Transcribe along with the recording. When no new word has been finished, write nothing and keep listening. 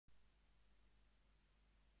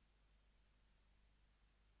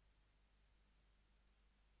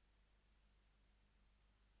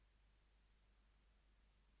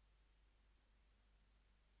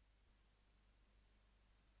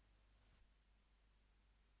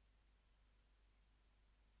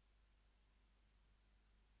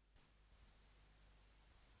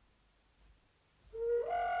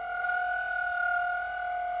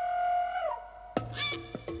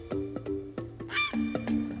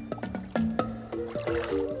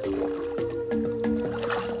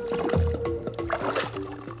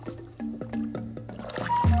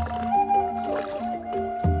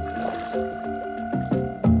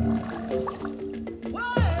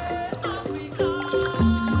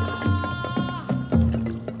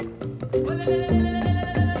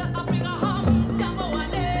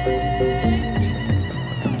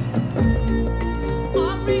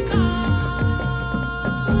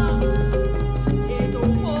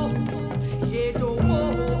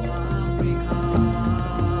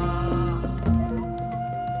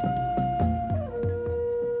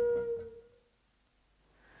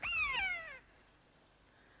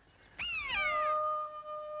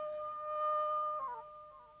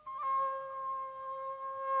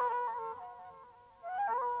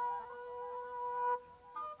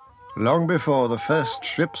Long before the first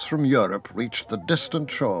ships from Europe reached the distant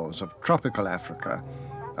shores of tropical Africa,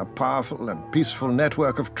 a powerful and peaceful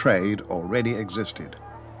network of trade already existed.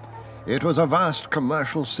 It was a vast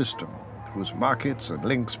commercial system whose markets and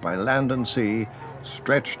links by land and sea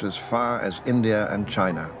stretched as far as India and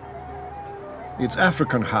China. Its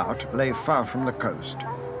African heart lay far from the coast,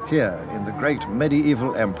 here in the great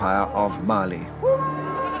medieval empire of Mali.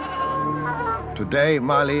 Today,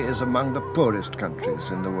 Mali is among the poorest countries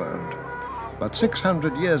in the world, but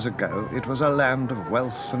 600 years ago it was a land of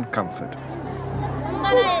wealth and comfort.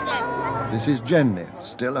 This is Jenne,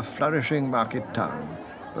 still a flourishing market town,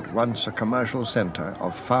 but once a commercial center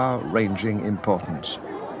of far-ranging importance.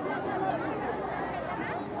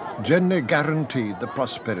 Jenne guaranteed the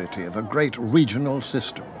prosperity of a great regional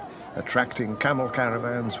system, attracting camel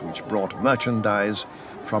caravans which brought merchandise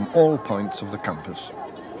from all points of the compass.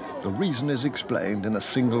 The reason is explained in a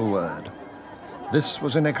single word. This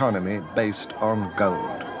was an economy based on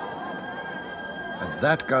gold. And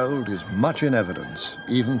that gold is much in evidence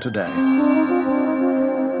even today.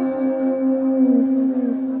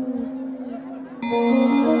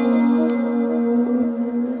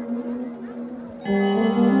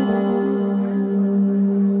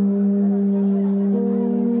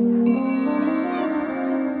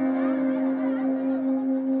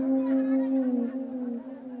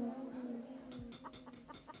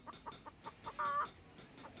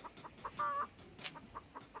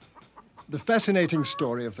 The fascinating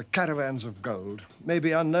story of the caravans of gold may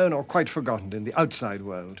be unknown or quite forgotten in the outside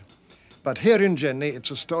world. But here in Jenne,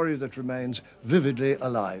 it's a story that remains vividly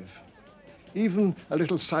alive. Even a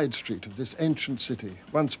little side street of this ancient city,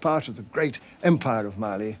 once part of the great empire of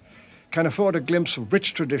Mali, can afford a glimpse of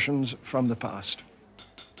rich traditions from the past.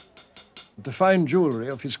 The fine jewelry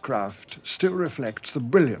of his craft still reflects the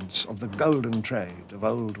brilliance of the golden trade of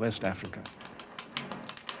old West Africa.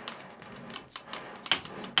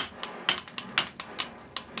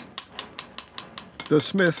 The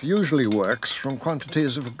smith usually works from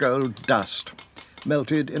quantities of gold dust,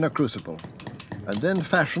 melted in a crucible, and then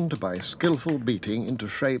fashioned by skillful beating into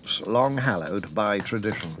shapes long hallowed by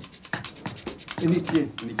tradition.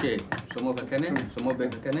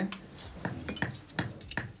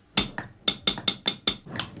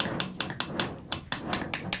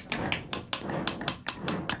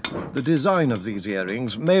 The design of these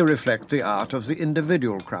earrings may reflect the art of the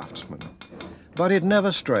individual craftsman, but it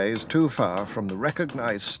never strays too far from the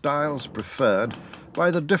recognized styles preferred by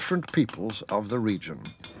the different peoples of the region,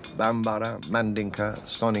 Bambara, Mandinka,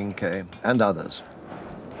 Soninke, and others.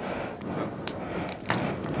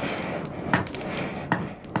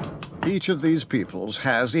 Each of these peoples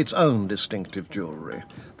has its own distinctive jewelry.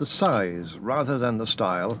 The size, rather than the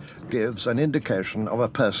style, gives an indication of a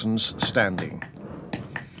person's standing.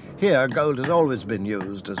 Here, gold has always been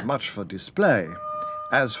used as much for display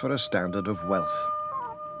as for a standard of wealth.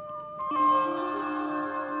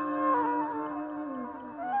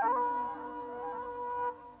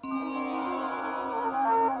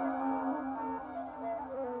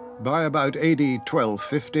 By about AD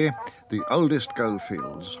 1250, the oldest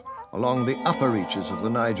goldfields along the upper reaches of the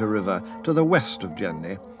Niger River to the west of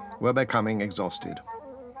Jenne were becoming exhausted.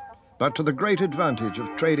 But to the great advantage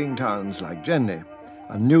of trading towns like Jenne,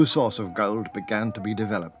 a new source of gold began to be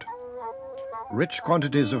developed. Rich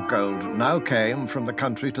quantities of gold now came from the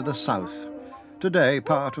country to the south, today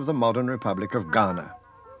part of the modern Republic of Ghana.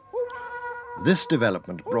 This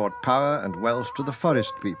development brought power and wealth to the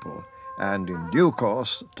forest people, and in due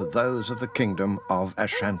course to those of the kingdom of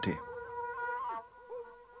Ashanti.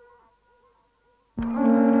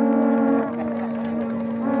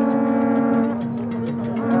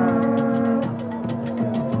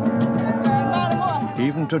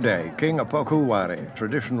 Even today, King Apoku-Ware,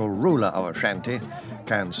 traditional ruler of Ashanti,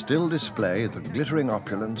 can still display the glittering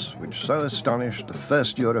opulence which so astonished the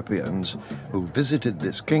first Europeans who visited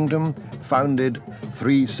this kingdom, founded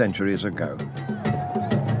 3 centuries ago.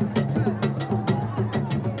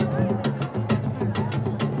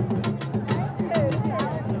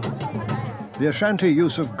 The Ashanti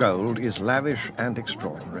use of gold is lavish and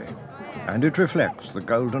extraordinary. and it reflects the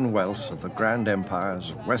golden wealth of the grand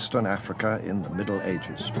empires of Western Africa in the Middle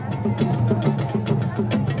Ages.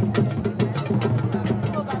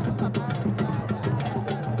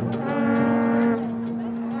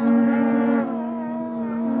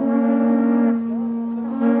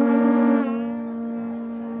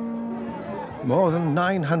 More than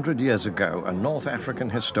 900 years ago, a North African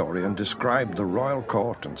historian described the royal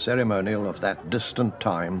court and ceremonial of that distant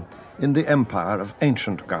time in the empire of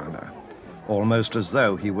ancient Ghana, almost as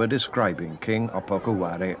though he were describing King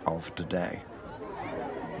Opokuwari of today.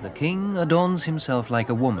 The king adorns himself like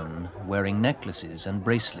a woman, wearing necklaces and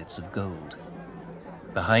bracelets of gold.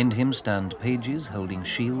 Behind him stand pages holding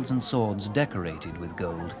shields and swords decorated with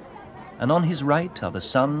gold, and on his right are the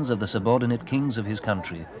sons of the subordinate kings of his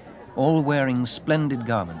country, all wearing splendid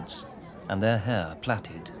garments, and their hair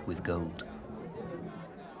plaited with gold.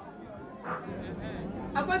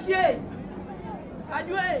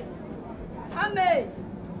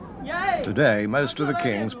 Today, most of the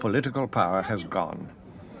king's political power has gone.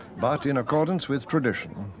 But in accordance with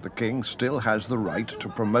tradition, the king still has the right to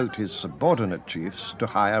promote his subordinate chiefs to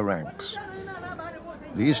higher ranks.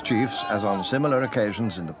 These chiefs, as on similar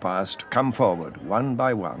occasions in the past, come forward one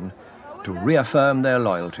by one to reaffirm their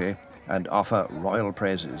loyalty and offer royal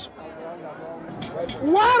praises.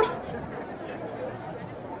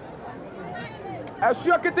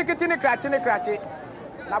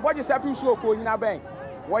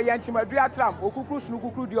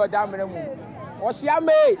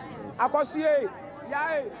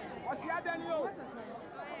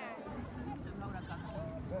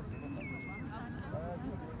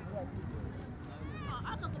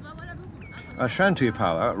 Ashanti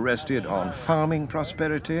power rested on farming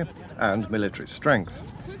prosperity and military strength,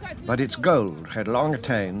 but its gold had long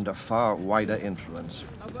attained a far wider influence.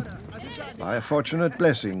 By a fortunate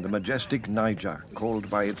blessing, the majestic Niger, called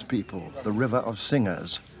by its people the River of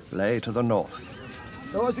Singers, lay to the north.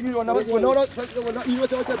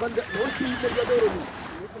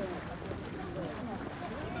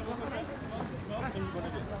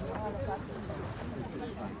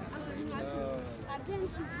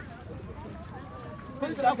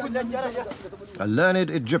 A learned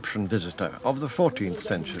Egyptian visitor of the 14th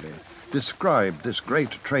century described this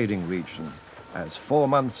great trading region as 4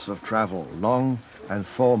 months of travel long and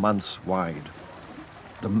 4 months wide.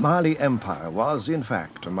 The Mali Empire was, in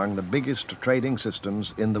fact, among the biggest trading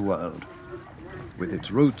systems in the world, with its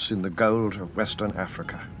roots in the gold of Western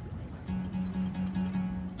Africa.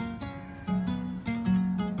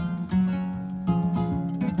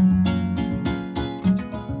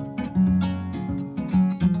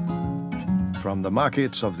 From the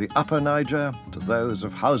markets of the Upper Niger to those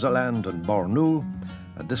of Hausaland and Bornu,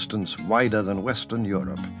 a distance wider than Western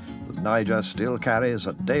Europe, the Niger still carries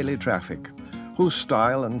a daily traffic whose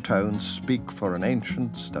style and tones speak for an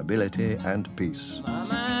ancient stability and peace.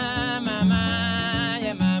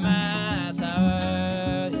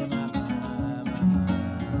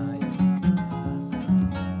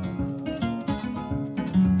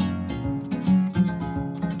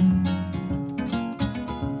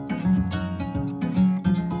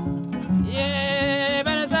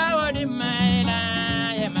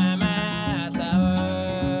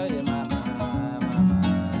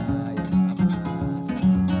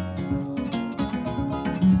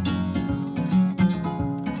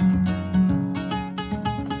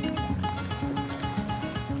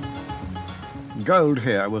 Gold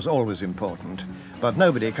here was always important, but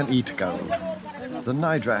nobody can eat gold. The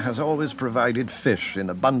Niger has always provided fish in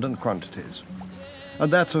abundant quantities,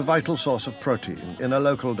 and that's a vital source of protein in a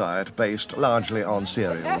local diet based largely on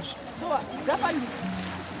cereals.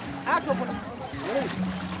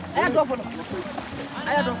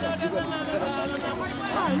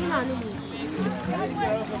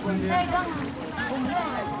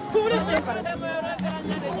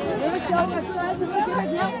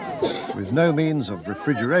 With no means of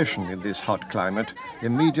refrigeration in this hot climate,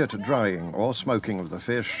 immediate drying or smoking of the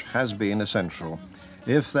fish has been essential,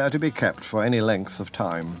 if they're to be kept for any length of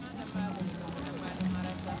time.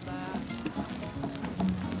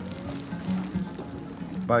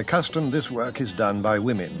 By custom, this work is done by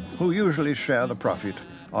women, who usually share the profit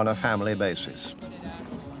on a family basis.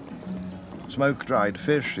 Smoke-dried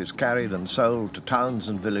fish is carried and sold to towns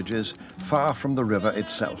and villages far from the river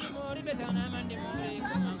itself.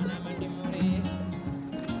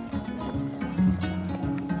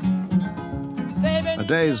 A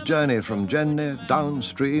day's journey from Jenne,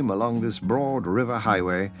 downstream along this broad river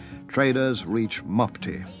highway, traders reach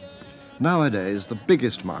Mopti, nowadays the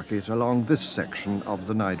biggest market along this section of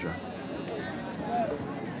the Niger.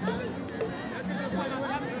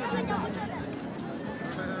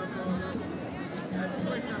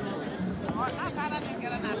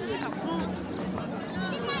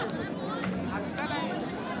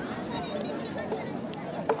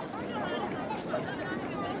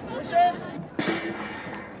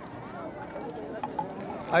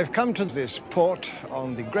 I've come to this port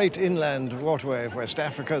on the great inland waterway of West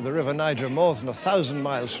Africa, the River Niger, more than 1,000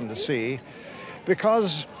 miles from the sea,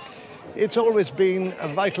 because it's always been a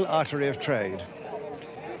vital artery of trade.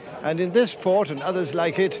 And in this port and others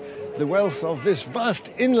like it, the wealth of this vast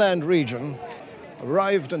inland region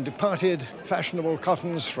arrived and departed fashionable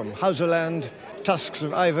cottons from Hausaland, tusks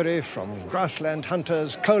of ivory from grassland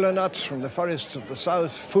hunters, cola nuts from the forests of the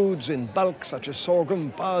south, foods in bulk such as sorghum,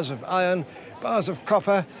 bars of iron, bars of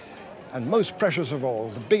copper, and most precious of all,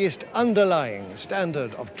 the biggest underlying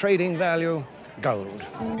standard of trading value, gold.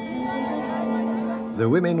 The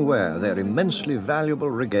women wear their immensely valuable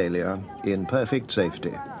regalia in perfect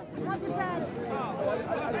safety.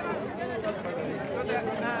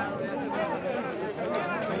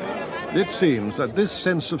 It seems that this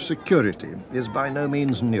sense of security is by no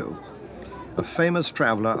means new. A famous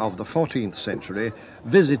traveller of the 14th century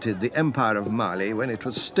visited the Empire of Mali when it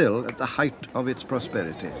was still at the height of its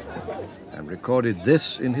prosperity and recorded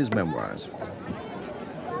this in his memoirs.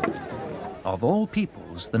 Of all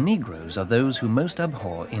peoples, the Negroes are those who most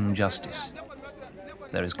abhor injustice.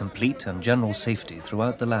 There is complete and general safety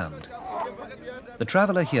throughout the land. The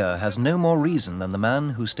traveller here has no more reason than the man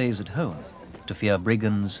who stays at home to fear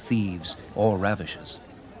brigands, thieves, or ravishers.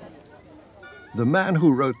 The man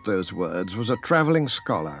who wrote those words was a travelling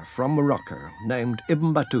scholar from Morocco named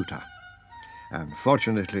Ibn Battuta. And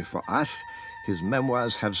fortunately for us, his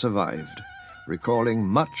memoirs have survived, recalling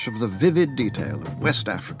much of the vivid detail of West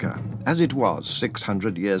Africa as it was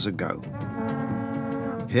 600 years ago.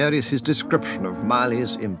 Here is his description of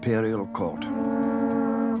Mali's imperial court.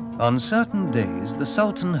 On certain days, the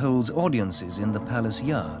Sultan holds audiences in the palace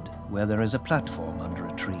yard, where there is a platform under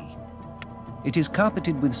a tree. It is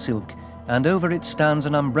carpeted with silk, and over it stands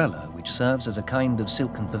an umbrella which serves as a kind of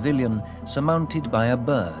silken pavilion surmounted by a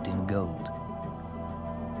bird in gold.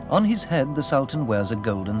 On his head the Sultan wears a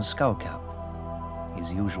golden skull cap.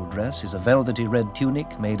 His usual dress is a velvety red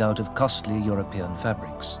tunic made out of costly European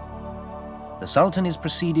fabrics. The Sultan is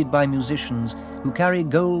preceded by musicians who carry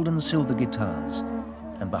gold and silver guitars,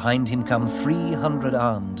 and behind him come 300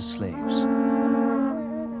 armed slaves.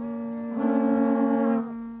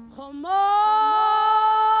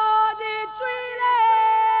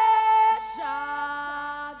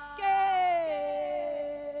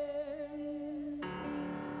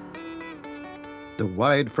 The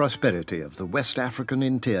wide prosperity of the West African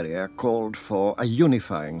interior called for a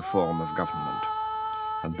unifying form of government,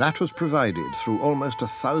 and that was provided through almost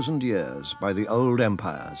 1,000 years by the old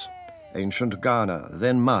empires, ancient Ghana,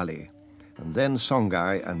 then Mali, and then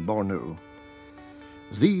Songhai and Bornu.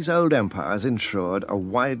 These old empires ensured a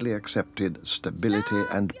widely accepted stability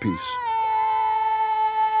and peace.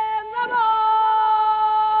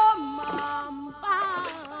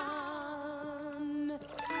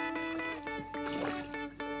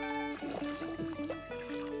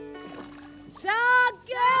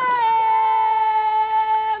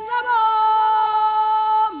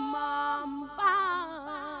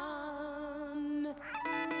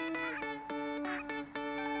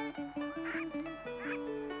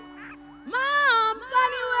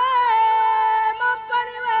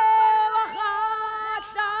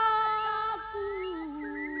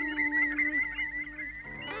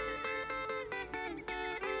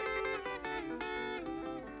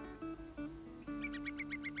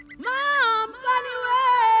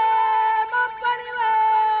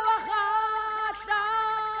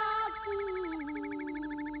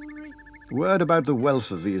 Word about the wealth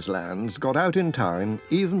of these lands got out in time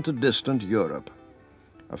even to distant Europe.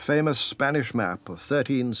 A famous Spanish map of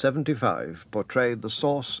 1375 portrayed the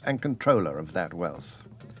source and controller of that wealth.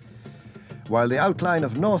 While the outline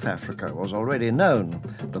of North Africa was already known,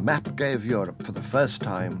 the map gave Europe for the first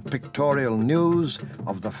time pictorial news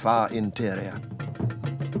of the far interior.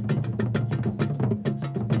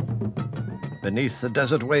 Beneath the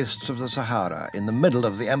desert wastes of the Sahara, in the middle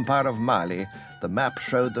of the Empire of Mali, the map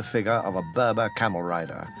showed the figure of a Berber camel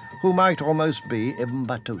rider, who might almost be Ibn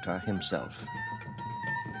Battuta himself.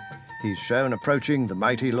 He's shown approaching the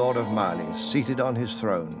mighty lord of Mali, seated on his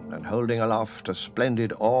throne and holding aloft a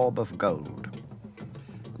splendid orb of gold.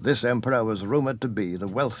 This emperor was rumored to be the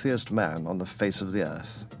wealthiest man on the face of the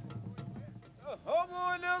earth.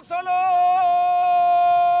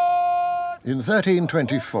 In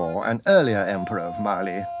 1324, an earlier emperor of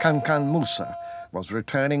Mali, Kankan Musa, was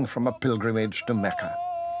returning from a pilgrimage to Mecca.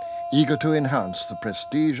 Eager to enhance the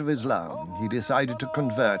prestige of Islam, he decided to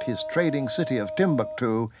convert his trading city of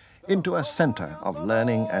Timbuktu into a center of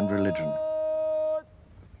learning and religion.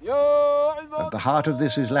 At the heart of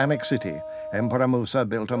this Islamic city, Emperor Musa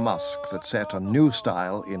built a mosque that set a new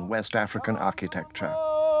style in West African architecture.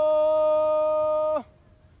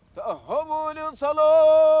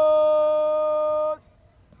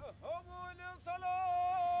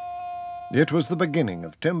 It was the beginning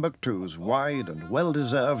of Timbuktu's wide and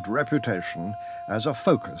well-deserved reputation as a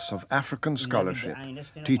focus of African scholarship,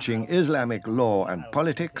 teaching Islamic law and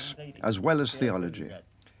politics as well as theology.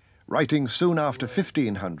 Writing soon after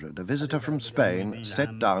 1500, a visitor from Spain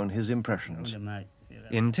set down his impressions.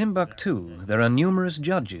 In Timbuktu, there are numerous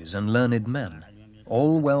judges and learned men,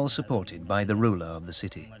 all well supported by the ruler of the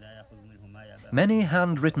city. Many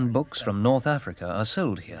handwritten books from North Africa are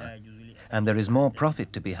sold here, and there is more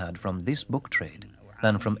profit to be had from this book trade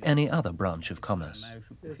than from any other branch of commerce.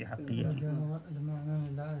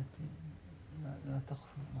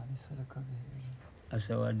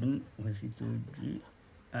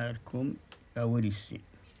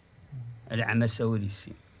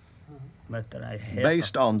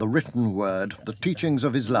 Based on the written word, the teachings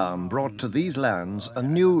of Islam brought to these lands a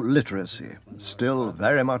new literacy, still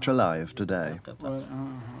very much alive today.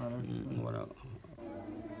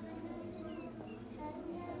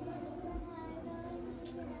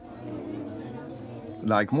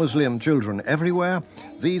 Like Muslim children everywhere,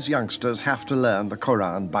 these youngsters have to learn the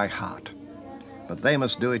Quran by heart. But they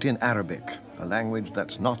must do it in Arabic, a language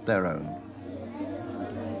that's not their own.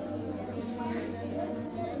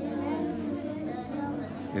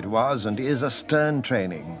 It was and is a stern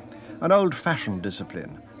training, an old-fashioned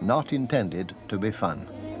discipline, not intended to be fun.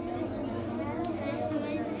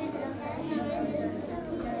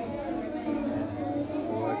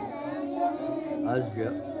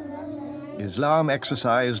 Islam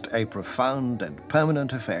exercised a profound and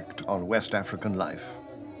permanent effect on West African life.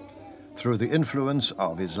 Through the influence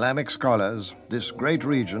of Islamic scholars, this great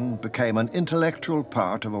region became an intellectual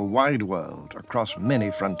part of a wide world across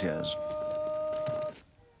many frontiers.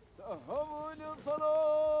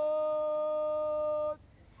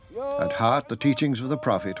 At heart, the teachings of the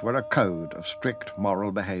Prophet were a code of strict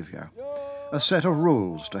moral behavior, a set of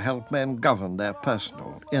rules to help men govern their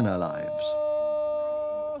personal, inner lives.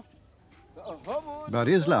 But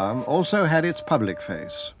Islam also had its public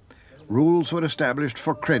face. Rules were established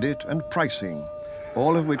for credit and pricing,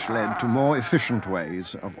 all of which led to more efficient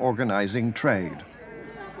ways of organizing trade.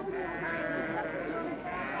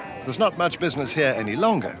 There's not much business here any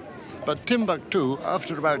longer, but Timbuktu,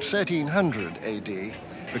 after about 1300 AD,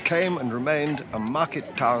 became and remained a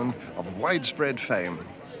market town of widespread fame.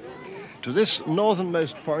 To this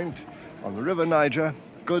northernmost point on the River Niger,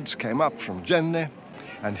 goods came up from Jenne,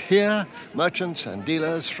 and here merchants and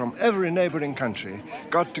dealers from every neighboring country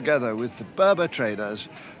got together with the Berber traders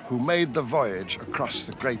who made the voyage across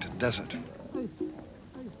the great desert.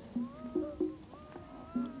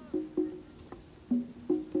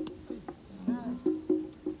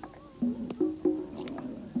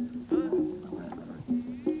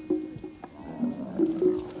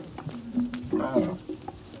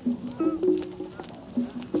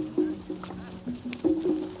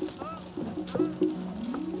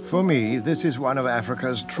 For me, this is one of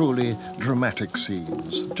Africa's truly dramatic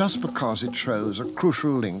scenes, just because it shows a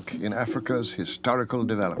crucial link in Africa's historical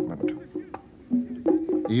development.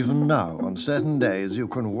 Even now, on certain days, you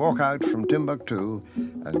can walk out from Timbuktu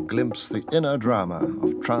and glimpse the inner drama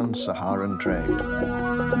of trans-Saharan trade.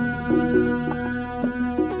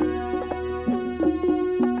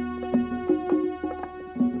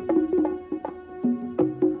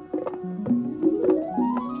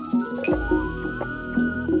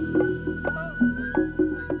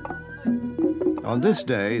 On this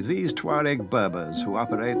day, these Tuareg Berbers who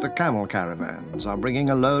operate the camel caravans are bringing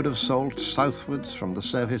a load of salt southwards from the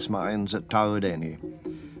surface mines at Taoudeni,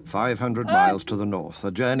 500 miles to the north,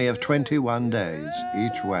 a journey of 21 days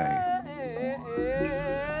each way.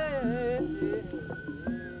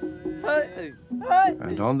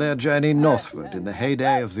 And on their journey northward, in the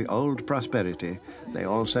heyday of the old prosperity, they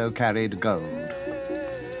also carried gold.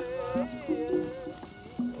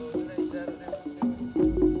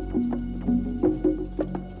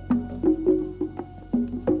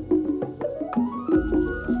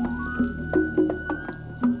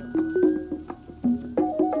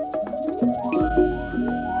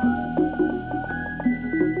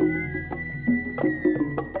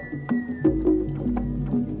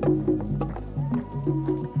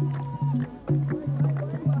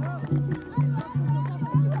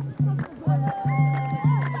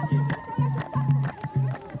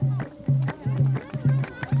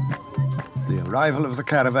 The arrival of the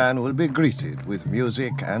caravan will be greeted with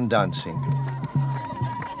music and dancing.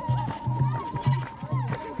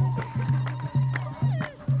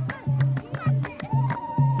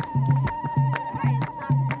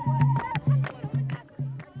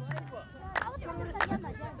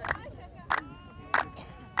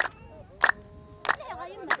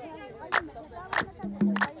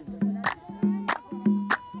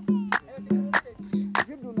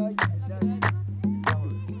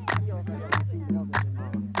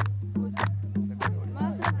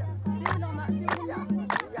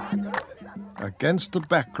 Against the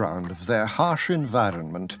background of their harsh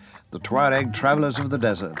environment, the Tuareg travelers of the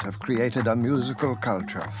desert have created a musical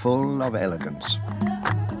culture full of elegance.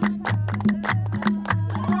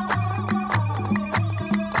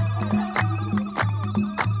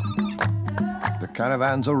 The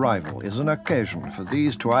caravan's arrival is an occasion for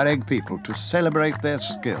these Tuareg people to celebrate their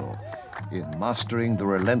skill in mastering the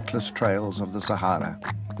relentless trails of the Sahara.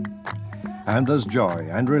 And there's joy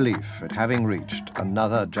and relief at having reached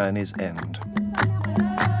another journey's end.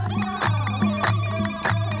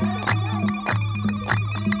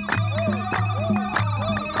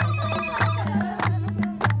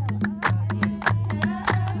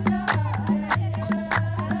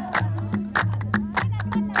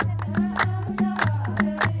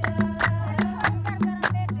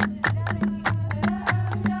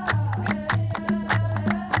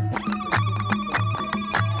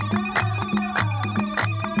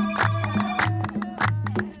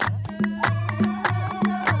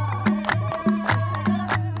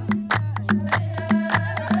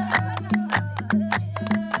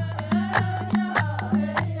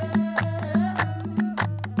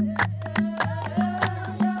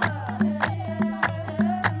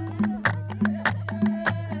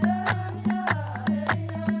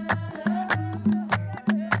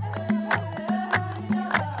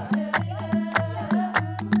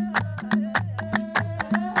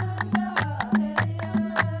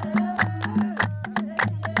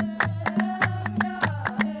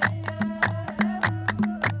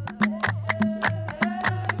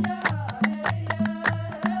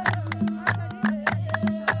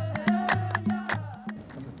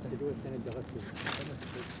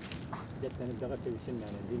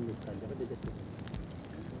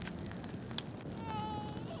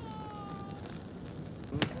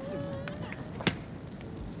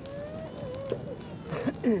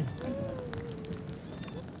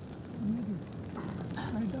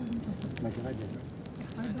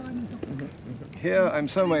 Here I'm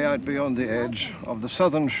some way out beyond the edge of the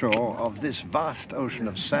southern shore of this vast ocean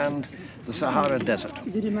of sand, the Sahara Desert.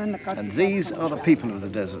 And these are the people of the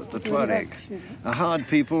desert, the Tuareg, a hard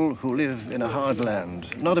people who live in a hard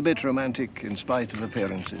land, not a bit romantic in spite of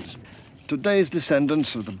appearances. Today's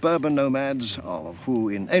descendants of the Berber nomads, who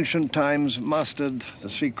in ancient times mastered the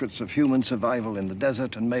secrets of human survival in the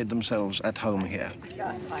desert and made themselves at home here.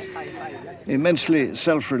 Immensely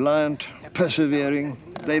self-reliant, persevering,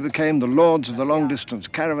 they became the lords of the long-distance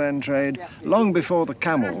caravan trade long before the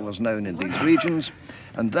camel was known in these regions,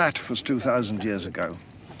 and that was 2,000 years ago.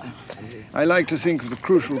 I like to think of the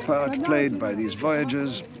crucial part played by these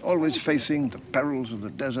voyagers, always facing the perils of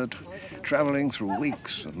the desert, traveling through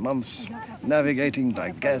weeks and months, navigating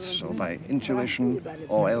by guess or by intuition,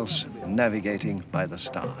 or else navigating by the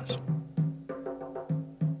stars.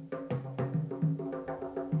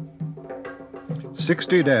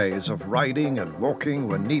 "60 days of riding and walking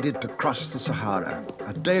were needed to cross the Sahara,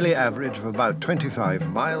 a daily average of about 25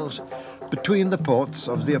 miles between the ports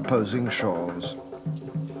of the opposing shores.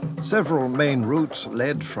 Several main routes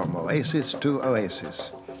led from oasis to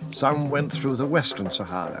oasis. Some went through the Western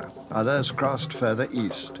Sahara, others crossed further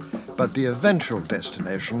east, but the eventual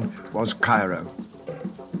destination was Cairo.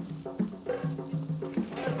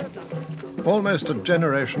 Almost a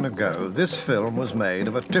generation ago, this film was made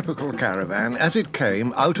of a typical caravan as it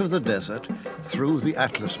came out of the desert through the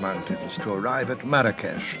Atlas Mountains to arrive at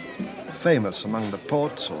Marrakesh, famous among the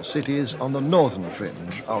ports or cities on the northern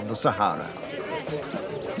fringe of the Sahara.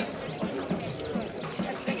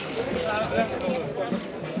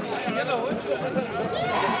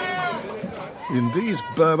 In these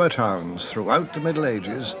Berber towns throughout the Middle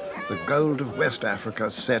Ages, the gold of West Africa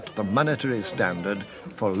set the monetary standard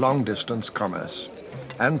for long-distance commerce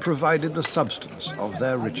and provided the substance of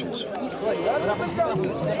their riches.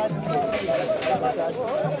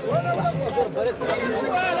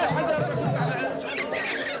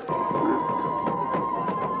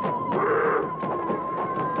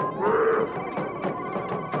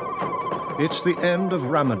 It's the end of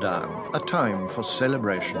Ramadan, a time for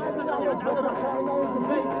celebration.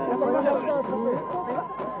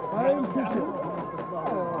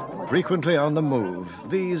 Frequently on the move,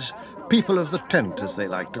 these people of the tent, as they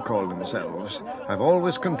like to call themselves, have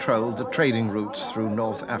always controlled the trading routes through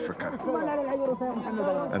North Africa.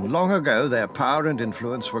 And long ago, their power and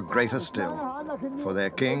influence were greater still, for their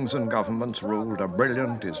kings and governments ruled a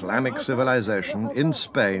brilliant Islamic civilization in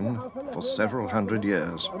Spain for several hundred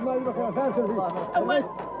years.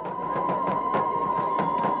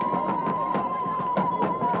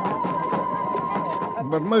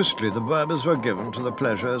 But mostly the Berbers were given to the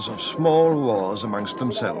pleasures of small wars amongst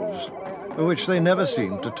themselves, of which they never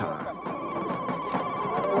seemed to tire.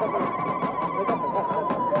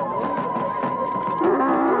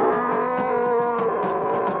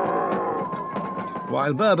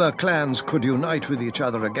 While Berber clans could unite with each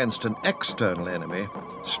other against an external enemy,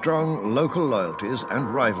 strong local loyalties and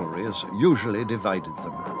rivalries usually divided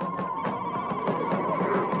them.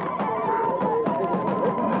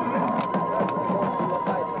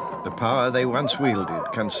 The power they once wielded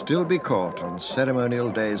can still be caught on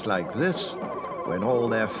ceremonial days like this, when all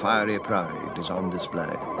their fiery pride is on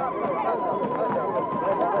display.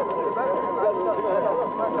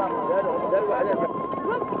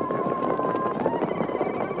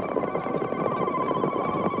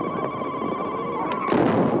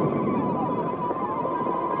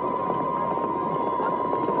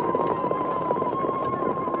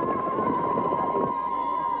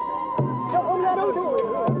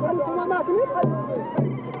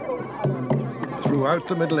 Throughout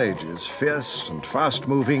the Middle Ages, fierce and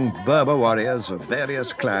fast-moving Berber warriors of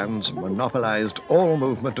various clans monopolized all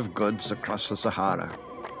movement of goods across the Sahara.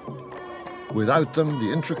 Without them,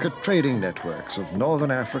 the intricate trading networks of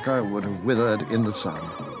northern Africa would have withered in the sun.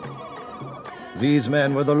 These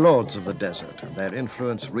men were the lords of the desert, and their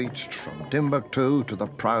influence reached from Timbuktu to the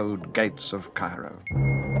proud gates of Cairo.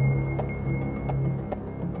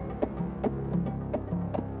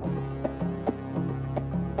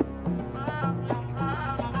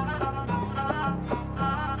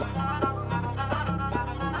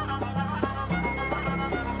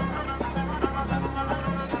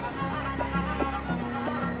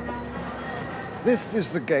 This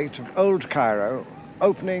is the gate of Old Cairo,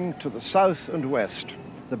 opening to the south and west,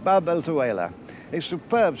 the Bab el-Zawela, a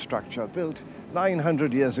superb structure built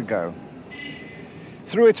 900 years ago.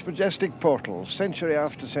 Through its majestic portals, century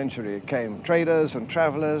after century, came traders and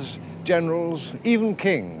travelers, generals, even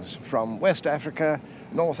kings from West Africa,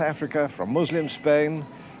 North Africa, from Muslim Spain,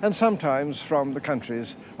 and sometimes from the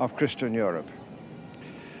countries of Christian Europe.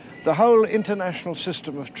 The whole international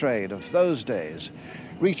system of trade of those days,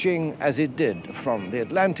 reaching as it did from the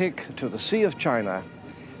Atlantic to the Sea of China,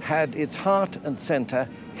 had its heart and center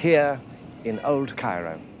here in Old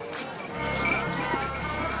Cairo.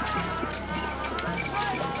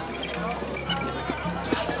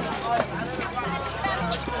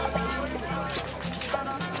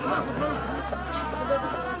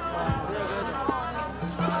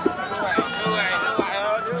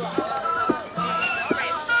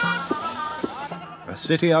 A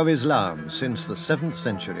city of Islam since the 7th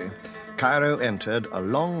century, Cairo entered a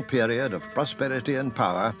long period of prosperity and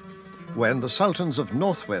power when the sultans of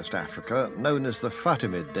northwest Africa, known as the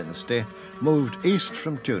Fatimid dynasty, moved east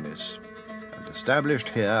from Tunis and established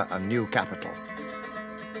here a new capital.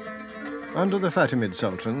 Under the Fatimid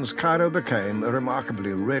sultans, Cairo became a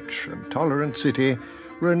remarkably rich and tolerant city,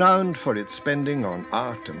 renowned for its spending on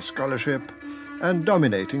art and scholarship, and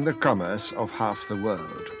dominating the commerce of half the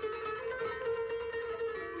world.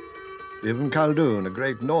 Ibn Khaldun, a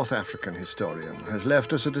great North African historian, has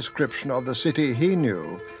left us a description of the city he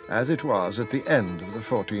knew as it was at the end of the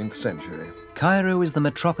 14th century. Cairo is the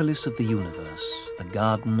metropolis of the universe, the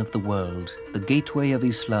garden of the world, the gateway of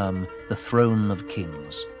Islam, the throne of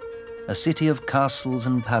kings. A city of castles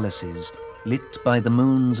and palaces, lit by the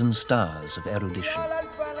moons and stars of erudition.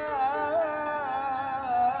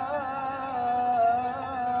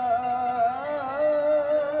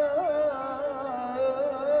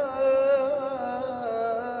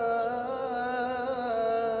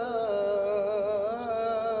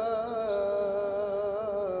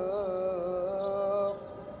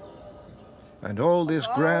 And all this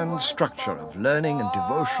grand structure of learning and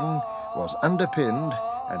devotion was underpinned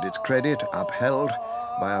and its credit upheld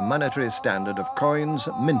by a monetary standard of coins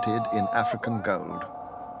minted in African gold.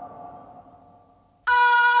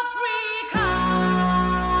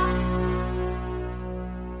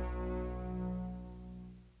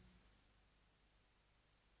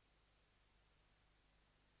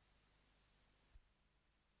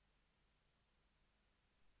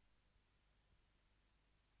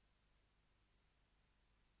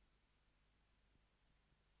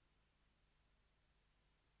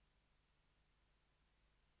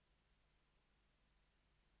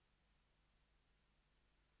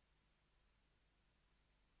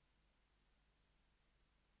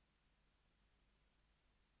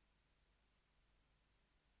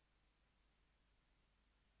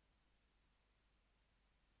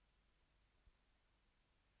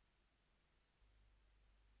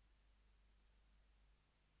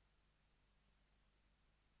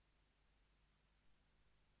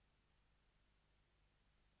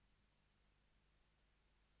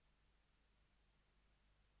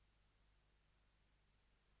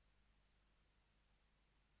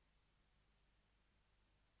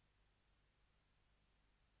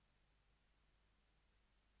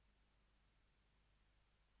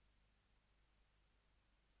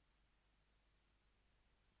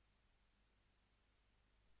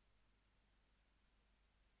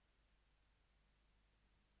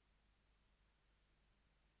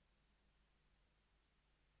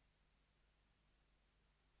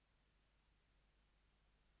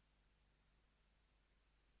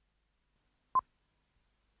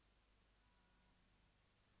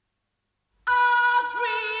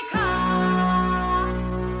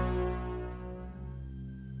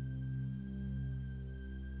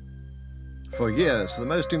 For years, the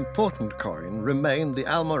most important coin remained the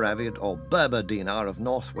Almoravid or Berber dinar of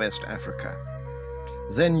northwest Africa.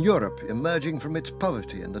 Then Europe, emerging from its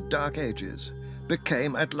poverty in the Dark Ages,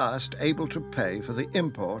 became at last able to pay for the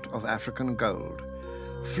import of African gold.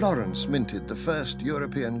 Florence minted the first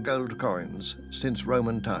European gold coins since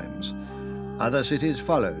Roman times. Other cities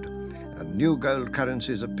followed, and new gold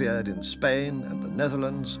currencies appeared in Spain and the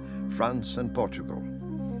Netherlands, France and Portugal.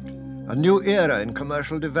 A new era in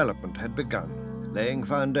commercial development had begun, laying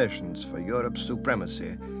foundations for Europe's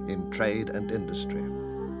supremacy in trade and industry.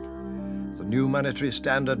 The new monetary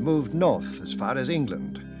standard moved north as far as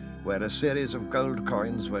England, where a series of gold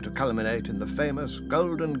coins were to culminate in the famous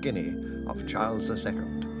Golden Guinea of Charles II,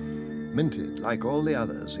 minted, like all the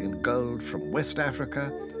others, in gold from West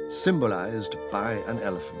Africa, symbolized by an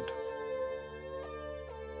elephant.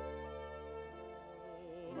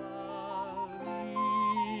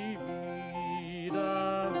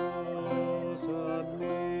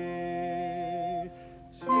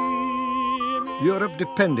 Europe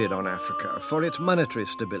depended on Africa for its monetary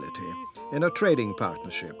stability in a trading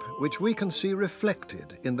partnership which we can see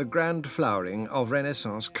reflected in the grand flowering of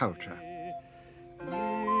Renaissance culture.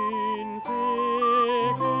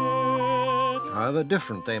 However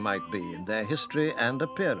different they might be in their history and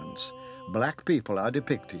appearance, black people are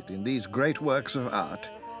depicted in these great works of art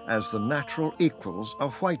as the natural equals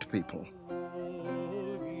of white people.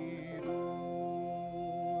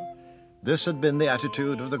 This had been the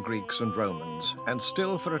attitude of the Greeks and Romans, and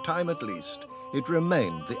still for a time at least, it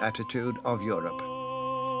remained the attitude of Europe.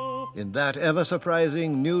 In that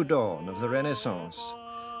ever-surprising new dawn of the Renaissance,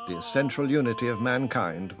 the essential unity of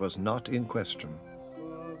mankind was not in question.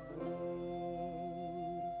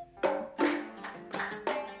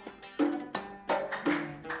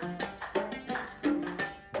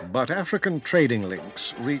 But African trading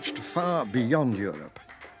links reached far beyond Europe.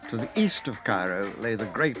 To the east of Cairo lay the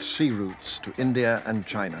great sea routes to India and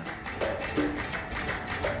China.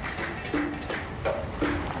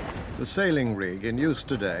 The sailing rig in use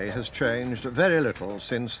today has changed very little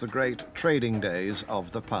since the great trading days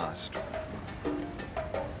of the past.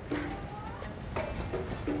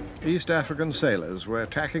 East African sailors were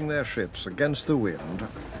tacking their ships against the wind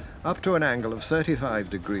up to an angle of 35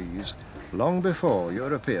 degrees long before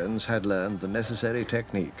Europeans had learned the necessary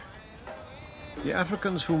technique. The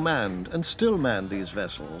Africans who manned and still man these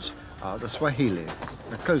vessels are the Swahili,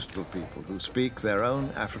 a coastal people who speak their own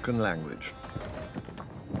African language.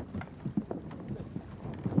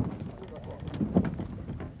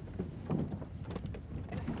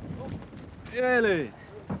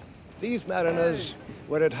 These mariners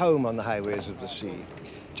were at home on the highways of the sea,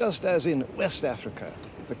 just as in West Africa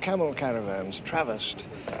the camel caravans traversed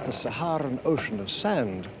the Saharan ocean of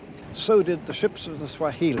sand. So did the ships of the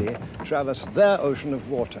Swahili traverse their ocean of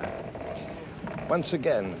water. Once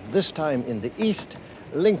again, this time in the east,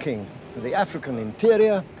 linking the African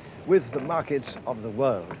interior with the markets of the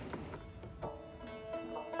world.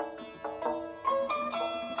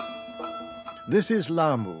 This is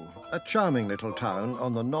Lamu, a charming little town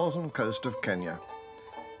on the northern coast of Kenya.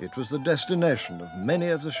 It was the destination of many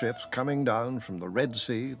of the ships coming down from the Red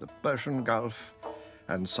Sea, the Persian Gulf,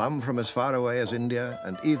 and some from as far away as India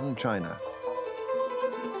and even China.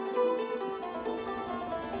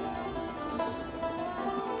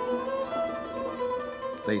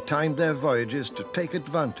 They timed their voyages to take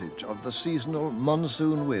advantage of the seasonal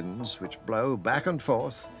monsoon winds which blow back and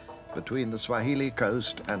forth between the Swahili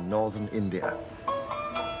coast and northern India.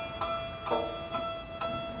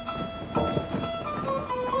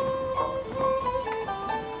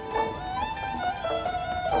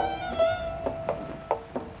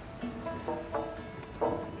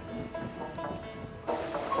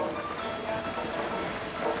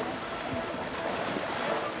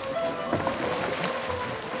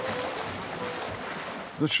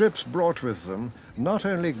 The ships brought with them not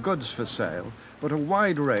only goods for sale, but a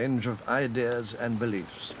wide range of ideas and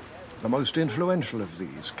beliefs. The most influential of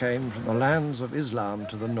these came from the lands of Islam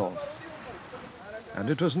to the north. And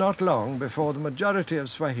it was not long before the majority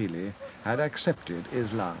of Swahili had accepted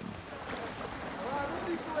Islam.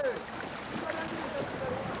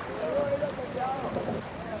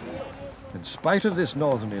 In spite of this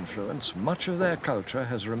northern influence, much of their culture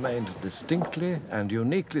has remained distinctly and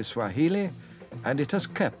uniquely Swahili, and it has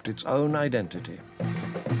kept its own identity.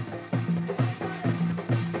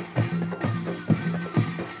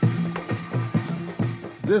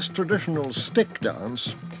 This traditional stick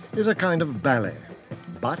dance is a kind of ballet,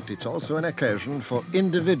 but it's also an occasion for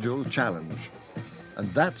individual challenge.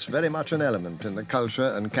 And that's very much an element in the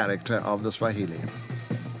culture and character of the Swahili.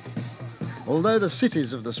 Although the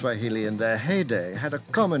cities of the Swahili in their heyday had a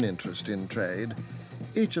common interest in trade,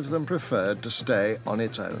 each of them preferred to stay on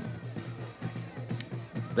its own.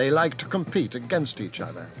 They liked to compete against each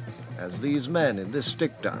other, as these men in this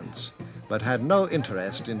stick dance, but had no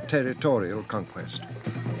interest in territorial conquest.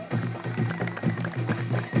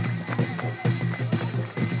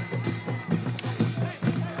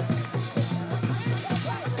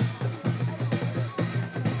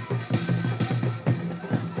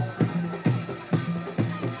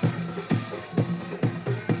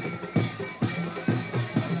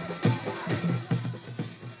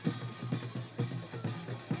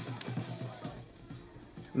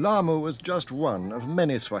 Lamu was just one of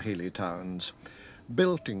many Swahili towns,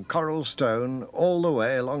 built in coral stone all the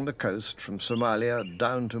way along the coast from Somalia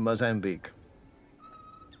down to Mozambique.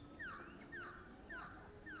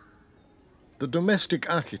 The domestic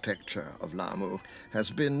architecture of Lamu has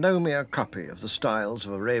been no mere copy of the styles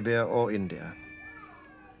of Arabia or India.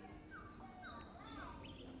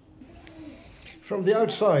 From the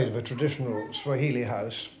outside of a traditional Swahili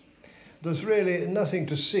house, there's really nothing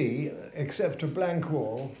to see except a blank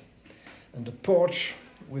wall and a porch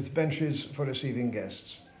with benches for receiving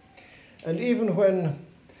guests. And even when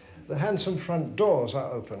the handsome front doors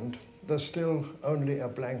are opened, there's still only a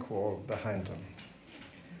blank wall behind them.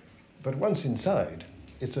 But once inside,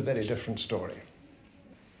 it's a very different story.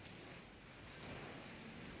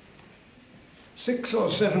 600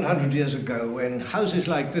 or 700 years ago, when houses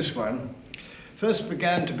like this one first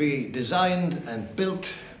began to be designed and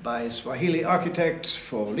built by Swahili architects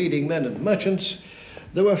for leading men and merchants,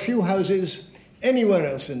 there were few houses anywhere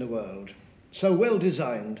else in the world so well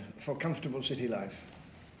designed for comfortable city life.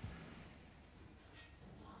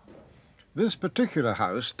 This particular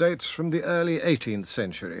house dates from the early 18th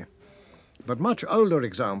century, but much older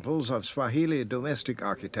examples of Swahili domestic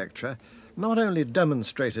architecture not only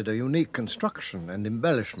demonstrated a unique construction and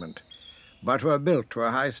embellishment, but were built to a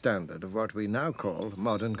high standard of what we now call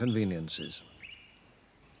modern conveniences.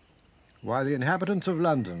 While the inhabitants of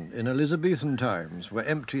London in Elizabethan times were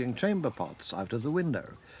emptying chamber pots out of the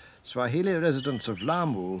window, Swahili residents of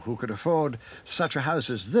Lamu who could afford such a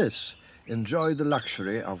house as this enjoyed the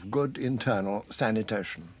luxury of good internal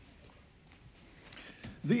sanitation.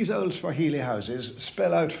 These old Swahili houses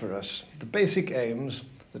spell out for us the basic aims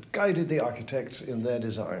that guided the architects in their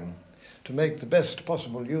design: to make the best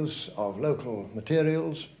possible use of local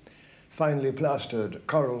materials, finely plastered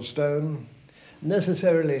coral stone,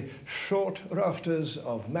 necessarily short rafters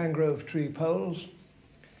of mangrove tree poles,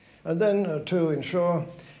 and then to ensure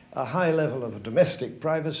a high level of domestic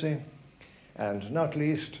privacy, and not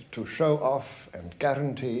least to show off and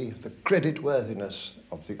guarantee the creditworthiness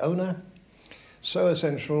of the owner, so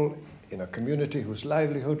essential in a community whose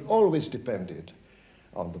livelihood always depended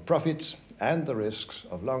on the profits and the risks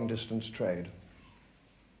of long-distance trade.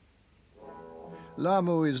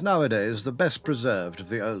 Lamu is nowadays the best preserved of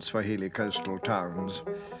the old Swahili coastal towns,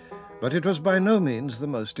 but it was by no means the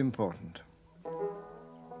most important.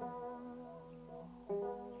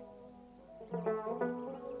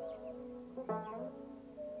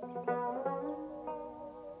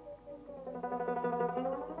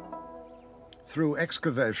 Through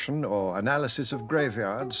excavation or analysis of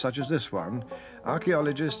graveyards such as this one,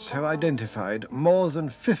 archaeologists have identified more than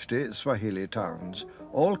 50 Swahili towns,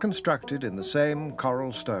 all constructed in the same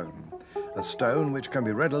coral stone, a stone which can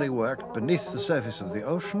be readily worked beneath the surface of the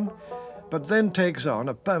ocean, but then takes on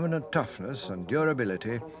a permanent toughness and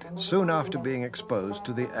durability soon after being exposed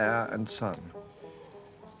to the air and sun.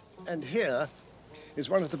 And here is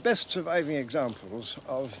one of the best surviving examples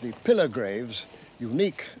of the pillar graves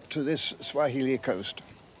unique to this Swahili coast.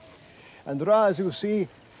 And there are, as you see,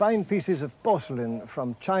 fine pieces of porcelain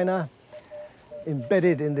from China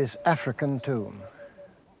embedded in this African tomb.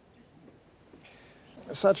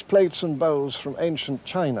 Such plates and bowls from ancient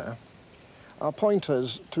China are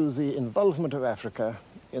pointers to the involvement of Africa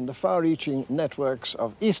in the far-reaching networks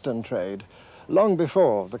of Eastern trade long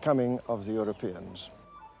before the coming of the Europeans.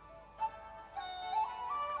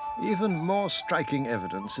 Even more striking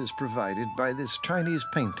evidence is provided by this Chinese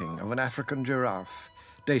painting of an African giraffe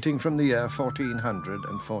dating from the year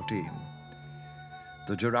 1414.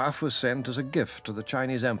 The giraffe was sent as a gift to the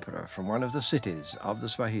Chinese emperor from one of the cities of the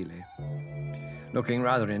Swahili. Looking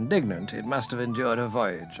rather indignant, it must have endured a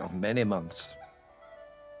voyage of many months.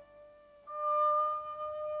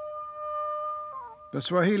 The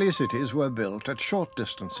Swahili cities were built at short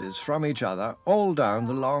distances from each other all down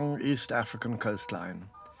the long East African coastline.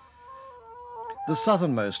 The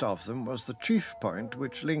southernmost of them was the chief point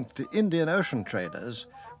which linked the Indian Ocean traders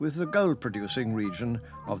with the gold-producing region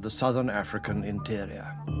of the southern African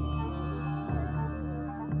interior.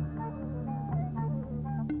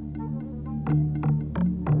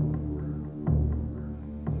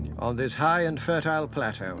 On this high and fertile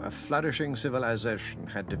plateau, a flourishing civilization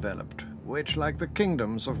had developed, which, like the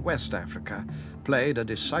kingdoms of West Africa, played a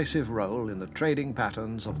decisive role in the trading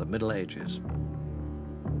patterns of the Middle Ages.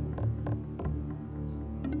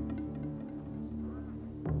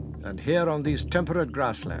 And here on these temperate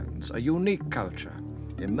grasslands, a unique culture,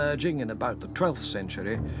 emerging in about the 12th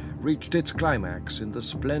century, reached its climax in the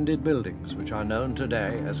splendid buildings which are known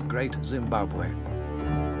today as Great Zimbabwe.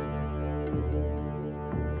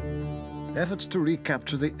 Efforts to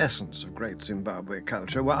recapture the essence of Great Zimbabwe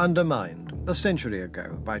culture were undermined a century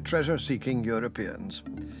ago by treasure-seeking Europeans.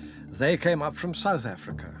 They came up from South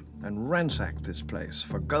Africa and ransacked this place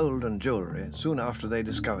for gold and jewelry soon after they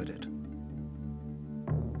discovered it.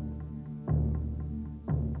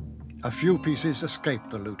 A few pieces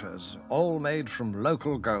escaped the looters, all made from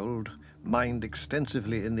local gold, mined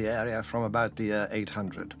extensively in the area from about the year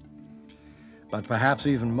 800. But perhaps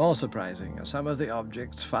even more surprising are some of the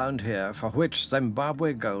objects found here for which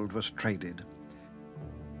Zimbabwe gold was traded.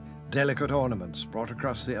 Delicate ornaments brought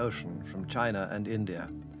across the ocean from China and India.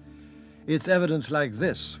 It's evidence like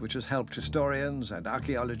this which has helped historians and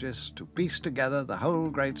archaeologists to piece together the whole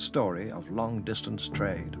great story of long-distance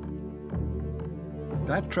trade.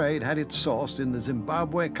 That trade had its source in the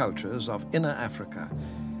Zimbabwe cultures of Inner Africa,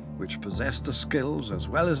 which possessed the skills as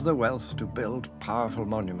well as the wealth to build powerful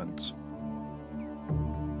monuments.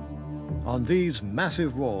 On these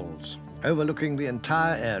massive walls, overlooking the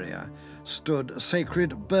entire area, stood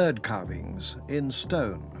sacred bird carvings in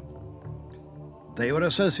stone. They were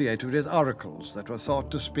associated with oracles that were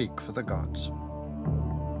thought to speak for the gods.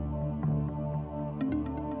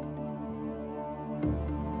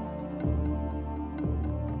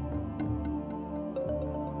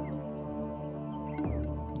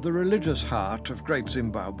 The religious heart of Great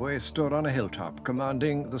Zimbabwe stood on a hilltop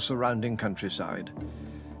commanding the surrounding countryside.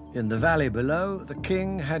 In the valley below, the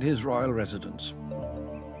king had his royal residence.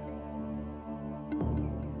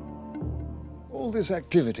 All this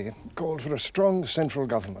activity called for a strong central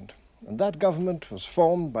government, and that government was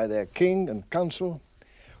formed by their king and council,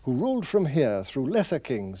 who ruled from here through lesser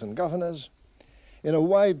kings and governors in a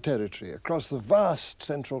wide territory across the vast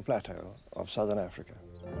central plateau of southern Africa.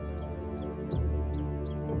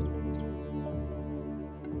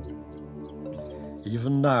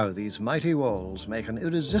 Even now, these mighty walls make an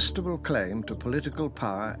irresistible claim to political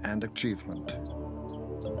power and achievement.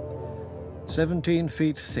 17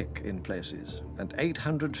 feet thick in places and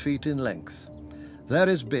 800 feet in length, they're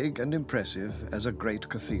as big and impressive as a great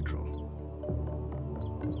cathedral.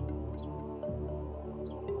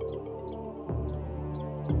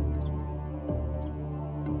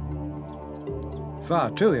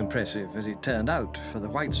 Far too impressive, as it turned out, for the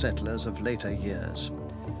white settlers of later years.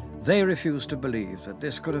 They refused to believe that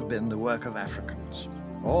this could have been the work of Africans,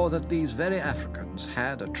 or that these very Africans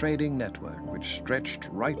had a trading network which stretched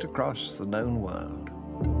right across the known world.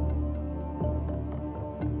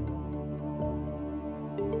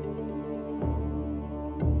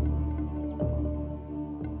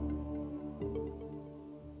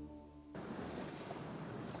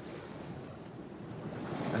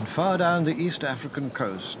 And far down the East African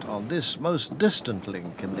coast, on this most distant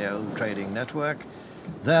link in the old trading network,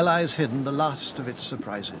 there lies hidden the last of its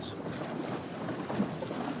surprises.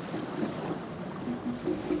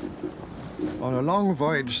 On a long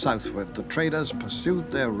voyage southward, the traders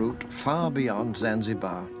pursued their route far beyond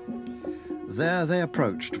Zanzibar. There they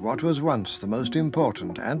approached what was once the most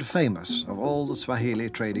important and famous of all the Swahili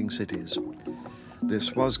trading cities.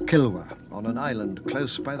 This was Kilwa, on an island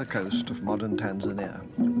close by the coast of modern Tanzania.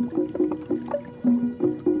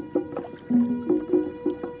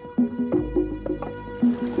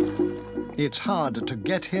 It's hard to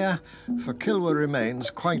get here, for Kilwa remains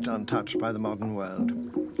quite untouched by the modern world.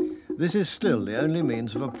 This is still the only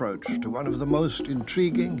means of approach to one of the most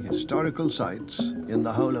intriguing historical sites in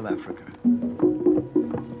the whole of Africa.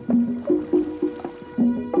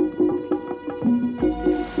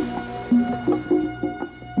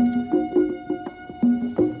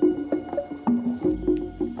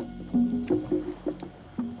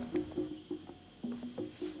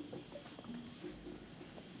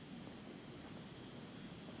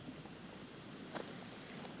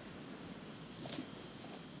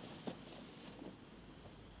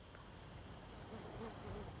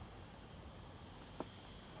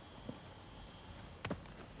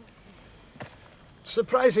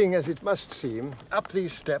 Surprising as it must seem, up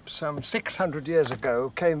these steps some 600 years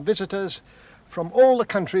ago came visitors from all the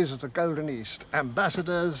countries of the Golden East,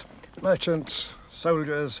 ambassadors, merchants,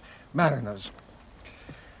 soldiers, mariners.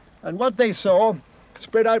 And what they saw,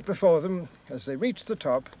 spread out before them as they reached the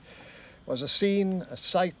top, was a scene, a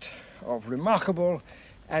sight of remarkable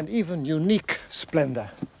and even unique splendor.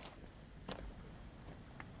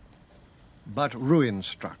 But ruin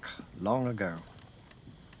struck long ago.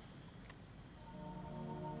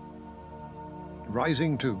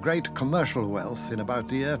 Rising to great commercial wealth in about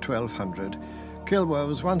the year 1200, Kilwa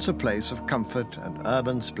was once a place of comfort and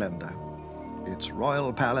urban splendor. Its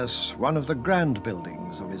royal palace, one of the grand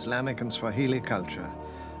buildings of Islamic and Swahili culture,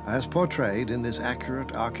 as portrayed in this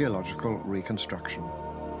accurate archaeological reconstruction.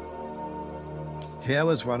 Here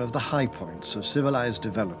was one of the high points of civilized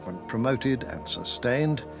development promoted and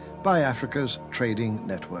sustained by Africa's trading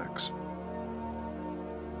networks.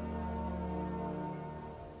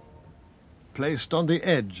 Placed on the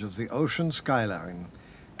edge of the ocean skyline,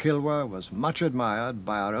 Kilwa was much admired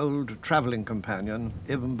by our old traveling companion,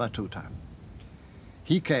 Ibn Battuta.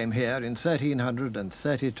 He came here in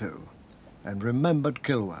 1332 and remembered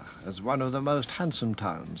Kilwa as one of the most handsome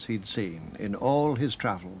towns he'd seen in all his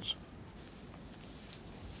travels.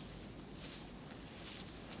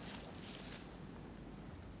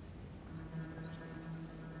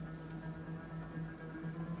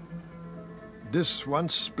 This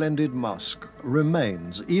once splendid mosque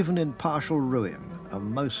remains, even in partial ruin, a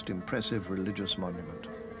most impressive religious monument.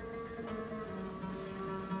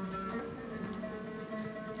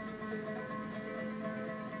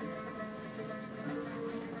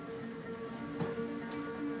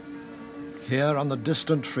 Here on the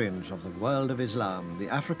distant fringe of the world of Islam, the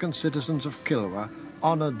African citizens of Kilwa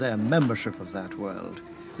honored their membership of that world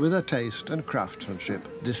with a taste and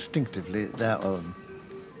craftsmanship distinctively their own.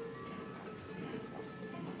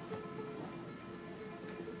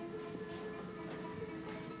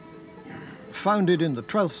 Founded in the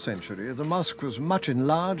 12th century, the mosque was much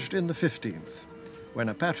enlarged in the 15th, when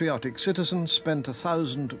a patriotic citizen spent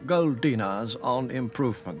 1,000 gold dinars on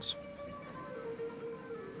improvements.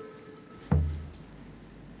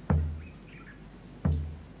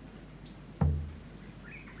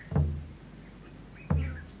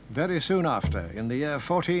 Very soon after, in the year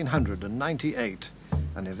 1498,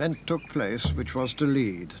 an event took place which was to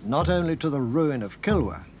lead not only to the ruin of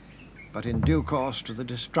Kilwa, but in due course to the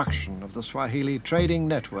destruction of the Swahili trading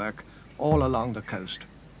network all along the coast.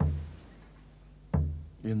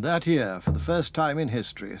 In that year, for the first time in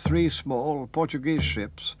history, 3 small Portuguese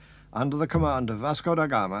ships under the command of Vasco da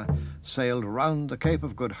Gama sailed round the Cape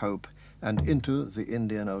of Good Hope and into the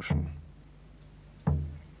Indian Ocean.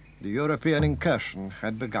 The European incursion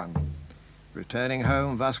had begun. Returning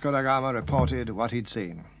home, Vasco da Gama reported what he'd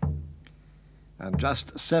seen. And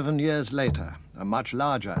just 7 years later, a much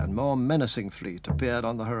larger and more menacing fleet appeared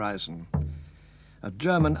on the horizon. A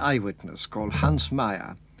German eyewitness called Hans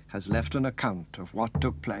Meyer has left an account of what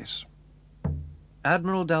took place.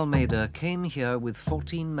 Admiral d'Almeida came here with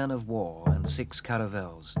 14 men of war and 6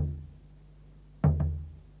 caravels.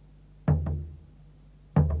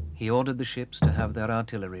 He ordered the ships to have their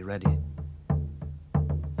artillery ready.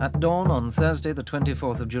 At dawn on Thursday, the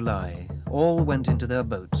 24th of July, all went into their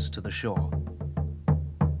boats to the shore.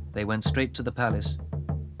 They went straight to the palace,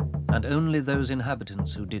 and only those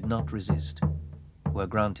inhabitants who did not resist were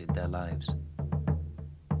granted their lives.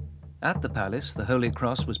 At the palace, the Holy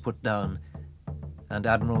Cross was put down, and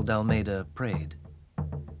Admiral d'Almeida prayed.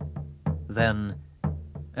 Then,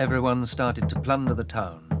 everyone started to plunder the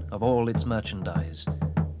town of all its merchandise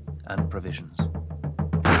and provisions.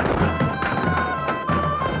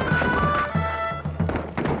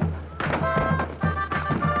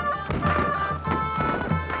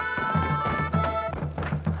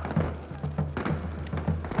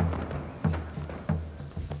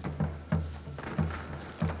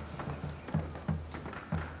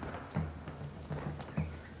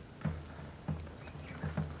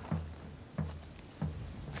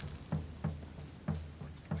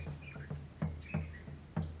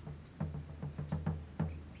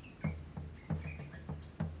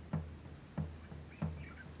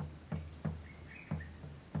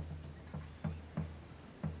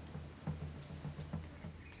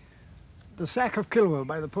 The sack of Kilwa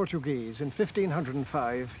by the Portuguese in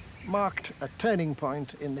 1505 marked a turning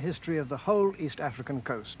point in the history of the whole East African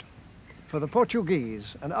coast. For the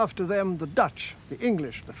Portuguese, and after them the Dutch, the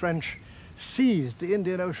English, the French, seized the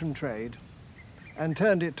Indian Ocean trade and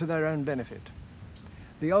turned it to their own benefit.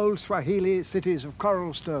 The old Swahili cities of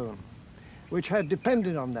coral stone, which had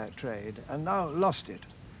depended on that trade and now lost it,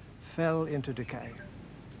 fell into decay.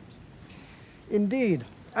 Indeed,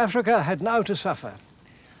 Africa had now to suffer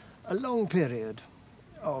a long period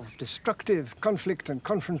of destructive conflict and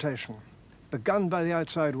confrontation begun by the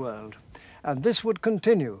outside world, and this would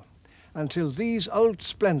continue until these old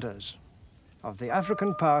splendors of the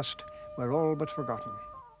African past were all but forgotten.